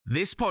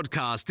This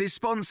podcast is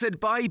sponsored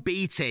by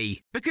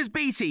BT, because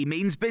BT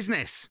means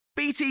business.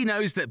 BT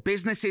knows that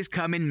businesses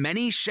come in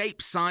many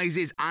shapes,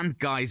 sizes and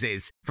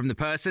guises, from the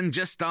person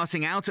just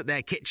starting out at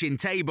their kitchen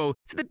table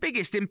to the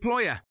biggest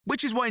employer,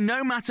 which is why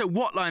no matter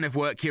what line of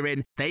work you're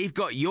in, they've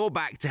got your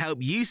back to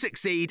help you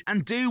succeed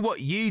and do what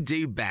you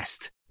do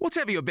best.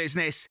 Whatever your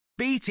business,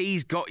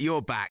 BT's got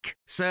your back.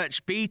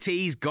 Search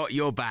BT's got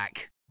your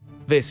back.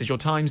 This is your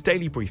Times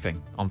Daily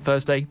Briefing on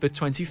Thursday, the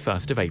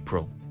 21st of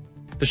April.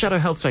 The Shadow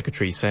Health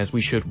Secretary says we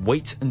should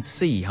wait and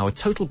see how a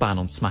total ban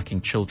on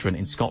smacking children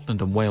in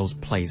Scotland and Wales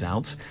plays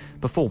out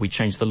before we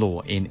change the law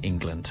in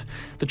England.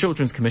 The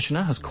Children's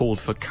Commissioner has called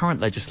for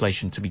current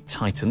legislation to be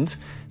tightened,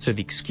 so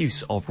the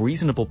excuse of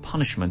reasonable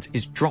punishment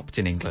is dropped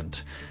in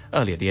England.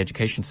 Earlier, the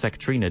Education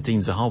Secretary, Nadhim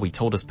Zahawi,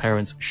 told us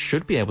parents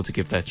should be able to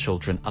give their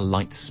children a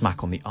light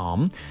smack on the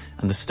arm,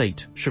 and the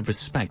state should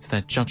respect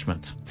their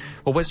judgment.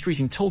 While West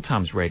Streeting told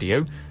Times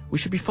Radio, we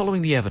should be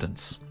following the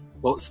evidence.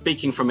 Well,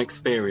 speaking from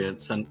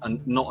experience, and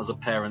not as a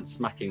parent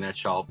smacking their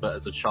child, but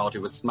as a child who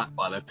was smacked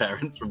by their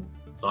parents from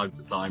time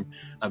to time,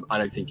 I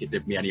don't think it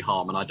did me any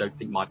harm, and I don't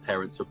think my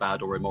parents were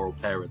bad or immoral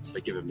parents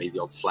for giving me the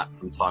odd slap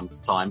from time to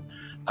time.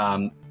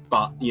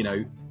 But, you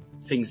know,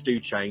 things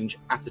do change,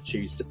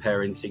 attitudes to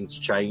parenting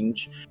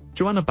change.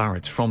 Joanna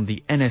Barrett from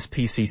the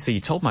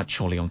NSPCC told Matt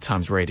Chorley on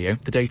Times Radio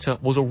the data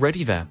was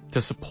already there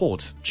to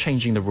support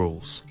changing the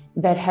rules.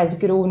 There has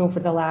grown over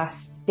the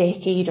last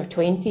decade or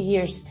 20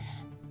 years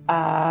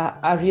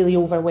a really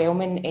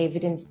overwhelming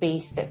evidence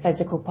base that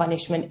physical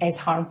punishment is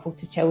harmful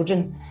to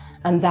children,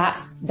 and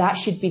that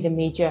should be the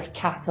major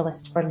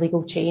catalyst for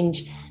legal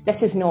change.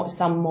 This is not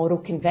some moral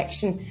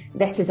conviction.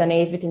 This is an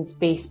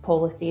evidence-based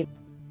policy.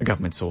 A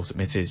government source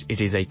admitted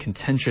it is a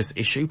contentious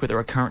issue, but there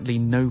are currently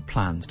no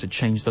plans to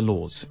change the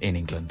laws in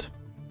England.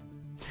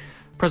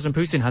 President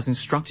Putin has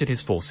instructed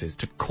his forces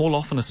to call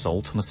off an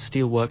assault on the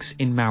steelworks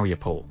in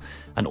Mariupol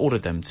and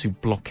ordered them to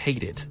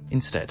blockade it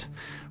instead.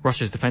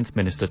 Russia's defense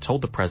minister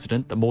told the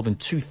president that more than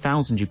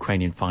 2,000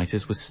 Ukrainian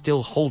fighters were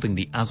still holding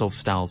the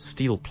Azovstal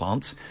steel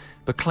plant,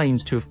 but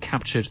claimed to have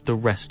captured the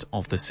rest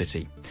of the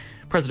city.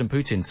 President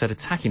Putin said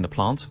attacking the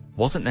plant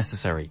wasn't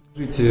necessary.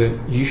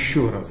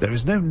 There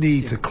is no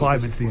need to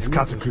climb into these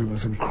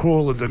catacombs and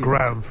crawl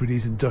underground through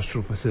these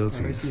industrial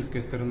facilities.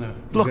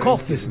 Block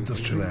off this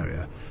industrial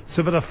area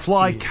so that a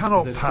fly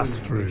cannot pass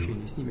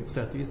through.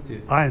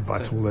 I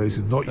invite all those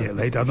who have not yet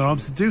laid down their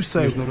arms to do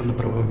so.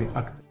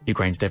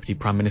 Ukraine's Deputy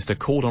Prime Minister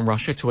called on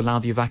Russia to allow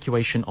the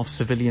evacuation of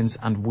civilians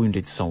and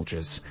wounded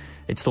soldiers.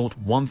 It's thought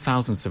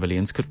 1,000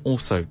 civilians could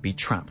also be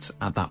trapped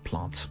at that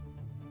plant.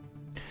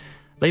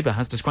 Labour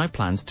has described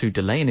plans to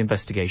delay an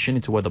investigation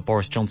into whether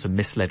Boris Johnson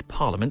misled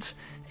Parliament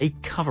a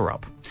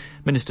cover-up.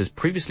 Ministers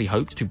previously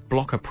hoped to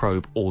block a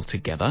probe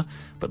altogether,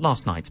 but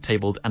last night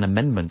tabled an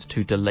amendment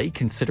to delay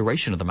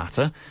consideration of the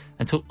matter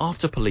until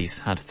after police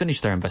had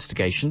finished their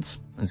investigations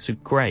and Sue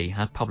Gray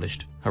had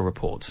published her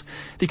report.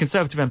 The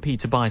Conservative MP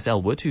Tobias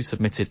Ellwood, who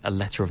submitted a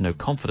letter of no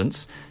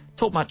confidence,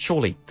 told Matt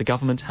Chorley the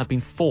government had been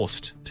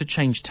forced to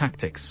change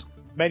tactics.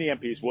 Many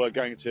MPs were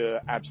going to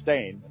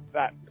abstain.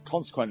 That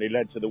consequently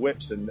led to the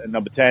whips and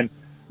Number 10,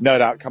 no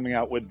doubt, coming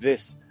out with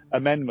this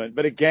amendment.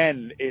 But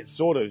again, it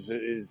sort of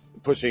is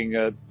pushing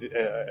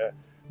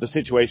the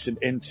situation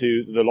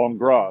into the long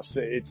grass.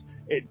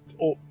 I'm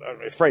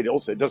afraid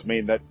also it does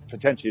mean that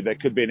potentially there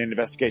could be an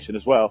investigation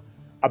as well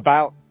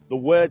about the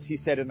words he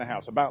said in the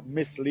House, about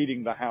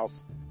misleading the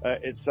House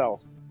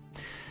itself.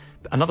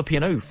 Another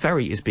P&O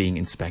ferry is being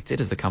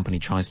inspected as the company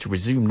tries to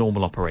resume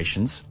normal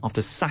operations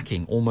after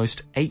sacking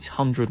almost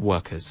 800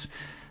 workers.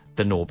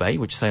 The Norbe,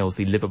 which sails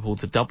the Liverpool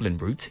to Dublin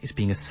route, is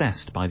being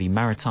assessed by the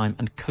Maritime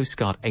and Coast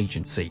Guard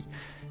Agency.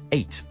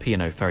 8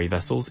 P&O ferry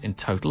vessels in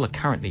total are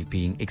currently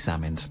being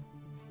examined.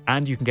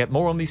 And you can get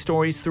more on these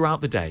stories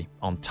throughout the day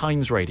on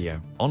Times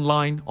Radio,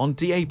 online, on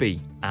DAB,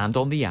 and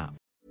on the app.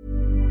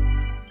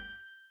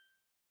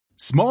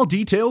 Small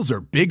details are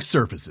big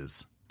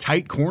surfaces.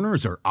 Tight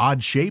corners are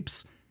odd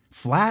shapes.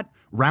 Flat,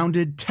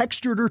 rounded,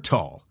 textured, or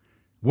tall.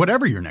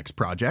 Whatever your next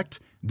project,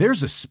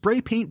 there's a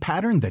spray paint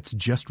pattern that's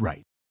just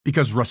right.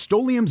 Because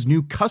Rust-Oleum's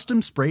new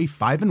Custom Spray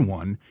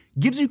 5-in-1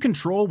 gives you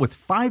control with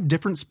 5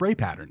 different spray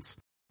patterns.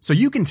 So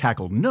you can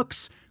tackle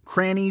nooks,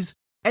 crannies,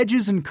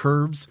 edges, and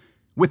curves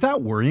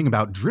without worrying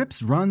about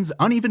drips, runs,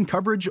 uneven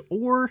coverage,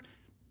 or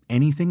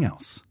anything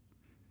else.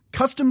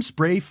 Custom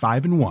Spray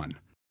 5-in-1.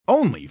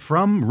 Only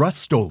from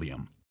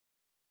Rust-Oleum.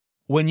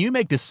 When you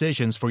make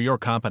decisions for your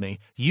company,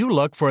 you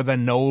look for the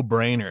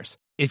no-brainers.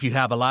 If you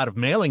have a lot of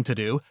mailing to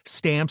do,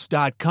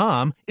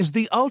 Stamps.com is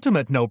the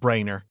ultimate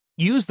no-brainer.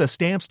 Use the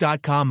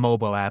Stamps.com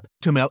mobile app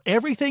to mail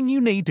everything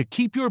you need to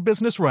keep your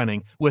business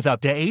running with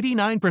up to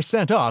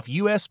 89% off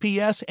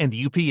USPS and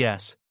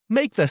UPS.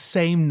 Make the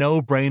same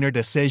no-brainer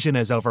decision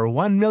as over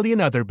 1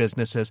 million other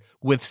businesses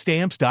with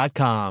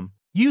Stamps.com.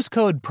 Use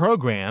code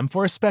PROGRAM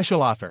for a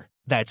special offer.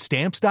 That's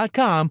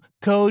Stamps.com,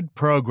 code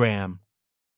PROGRAM.